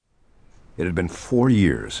It had been 4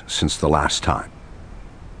 years since the last time.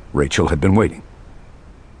 Rachel had been waiting.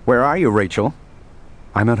 Where are you, Rachel?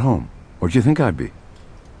 I'm at home. Where'd you think I'd be?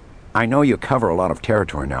 I know you cover a lot of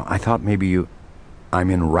territory now. I thought maybe you... I'm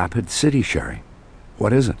in Rapid City, Sherry.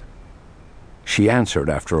 What is it? She answered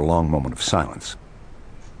after a long moment of silence.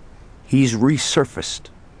 He's resurfaced.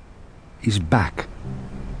 He's back.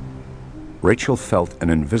 Rachel felt an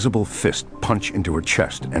invisible fist punch into her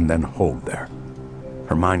chest and then hold there.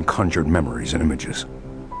 Her mind conjured memories and images.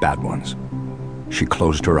 Bad ones. She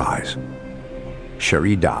closed her eyes.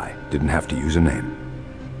 Sherry Dye didn't have to use a name.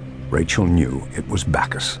 Rachel knew it was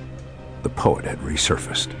Bacchus. The poet had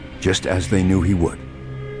resurfaced, just as they knew he would.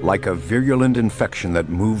 Like a virulent infection that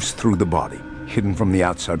moves through the body, hidden from the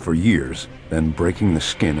outside for years, then breaking the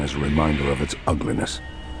skin as a reminder of its ugliness.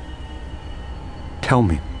 Tell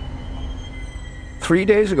me. 3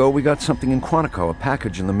 days ago, we got something in Quantico, a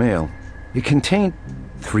package in the mail. It contained...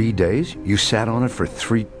 3 days? You sat on it for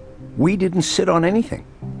 3... We didn't sit on anything.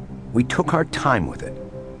 We took our time with it.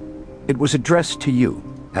 It was addressed to you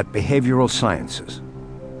at Behavioral Sciences.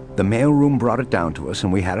 The mailroom brought it down to us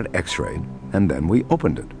and we had it x-rayed, and then we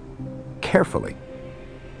opened it. Carefully.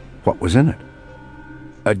 What was in it?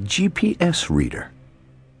 A GPS reader.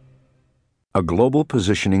 A global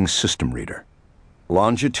positioning system reader.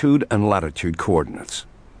 Longitude and latitude coordinates.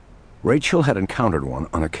 Rachel had encountered one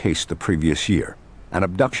on a case the previous year, an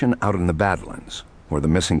abduction out in the Badlands, where the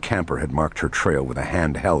missing camper had marked her trail with a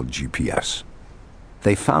handheld GPS.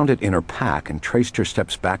 They found it in her pack and traced her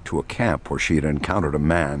steps back to a camp where she had encountered a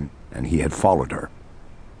man and he had followed her.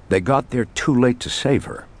 They got there too late to save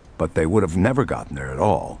her, but they would have never gotten there at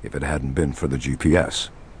all if it hadn't been for the GPS.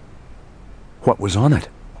 What was on it?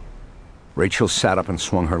 Rachel sat up and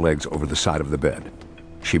swung her legs over the side of the bed.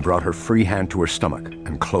 She brought her free hand to her stomach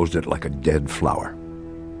and closed it like a dead flower.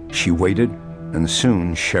 She waited, and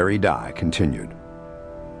soon Sherry Dye continued.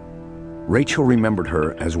 Rachel remembered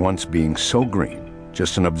her as once being so green,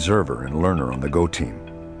 just an observer and learner on the Go team,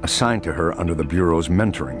 assigned to her under the Bureau's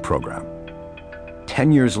mentoring program.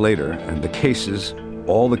 10 years later, and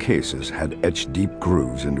all the cases had etched deep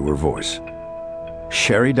grooves into her voice.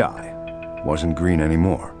 Sherry Dye wasn't green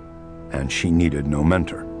anymore, and she needed no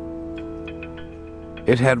mentor.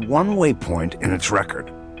 It had one waypoint in its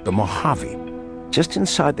record, the Mojave, just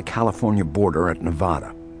inside the California border at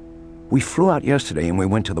Nevada. We flew out yesterday and we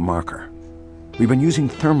went to the marker. We've been using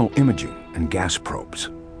thermal imaging and gas probes.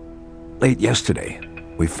 Late yesterday,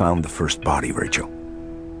 we found the first body, Rachel.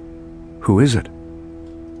 Who is it?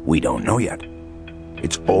 We don't know yet.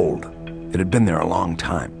 It's old. It had been there a long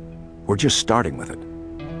time. We're just starting with it.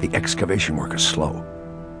 The excavation work is slow.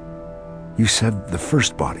 You said the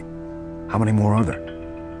first body. How many more are there?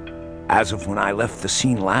 As of when I left the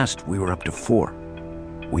scene last, we were up to 4.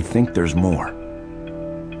 We think there's more.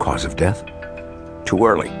 Cause of death? Too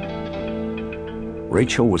early.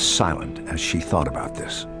 Rachel was silent as she thought about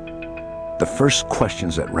this. The first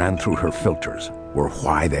questions that ran through her filters were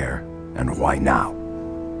why there and why now.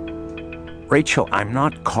 Rachel, I'm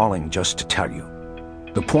not calling just to tell you.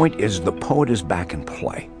 The point is the poet is back in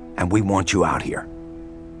play, and we want you out here.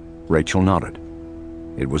 Rachel nodded.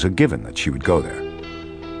 It was a given that she would go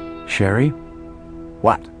there. Sherry?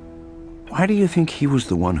 What? Why do you think he was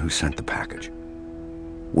the one who sent the package?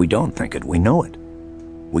 We don't think it, we know it.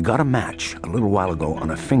 We got a match a little while ago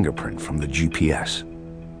on a fingerprint from the GPS.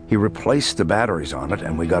 He replaced the batteries on it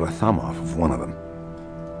and we got a thumb off of one of them.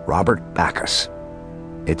 Robert Bacchus.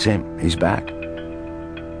 It's him, he's back.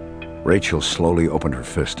 Rachel slowly opened her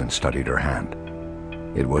fist and studied her hand.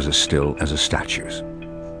 It was as still as a statue's.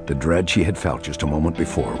 The dread she had felt just a moment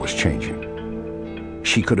before was changing.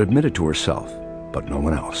 She could admit it to herself, but no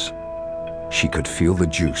one else. She could feel the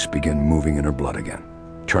juice begin moving in her blood again,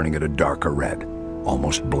 turning it a darker red,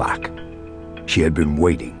 almost black. She had been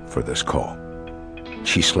waiting for this call.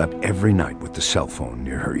 She slept every night with the cell phone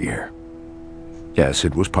near her ear. Yes,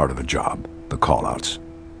 it was part of the job, the call-outs,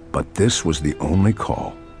 but this was the only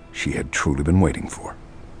call she had truly been waiting for.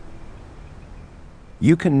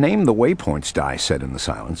 You can name the waypoints, Dye said in the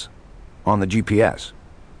silence. On the GPS.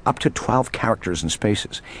 Up to 12 characters and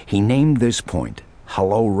spaces. He named this point,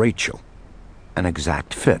 Hello Rachel. An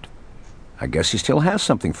exact fit. I guess he still has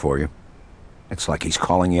something for you. It's like he's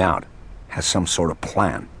calling you out. Has some sort of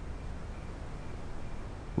plan.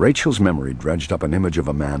 Rachel's memory dredged up an image of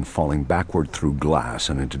a man falling backward through glass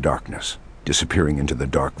and into darkness, disappearing into the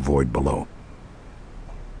dark void below.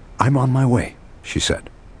 I'm on my way, she said.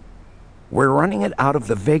 We're running it out of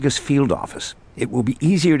the Vegas field office. It will be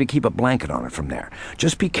easier to keep a blanket on it from there.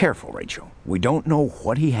 Just be careful, Rachel. We don't know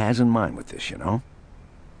what he has in mind with this, you know?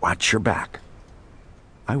 Watch your back.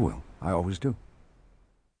 I will. I always do.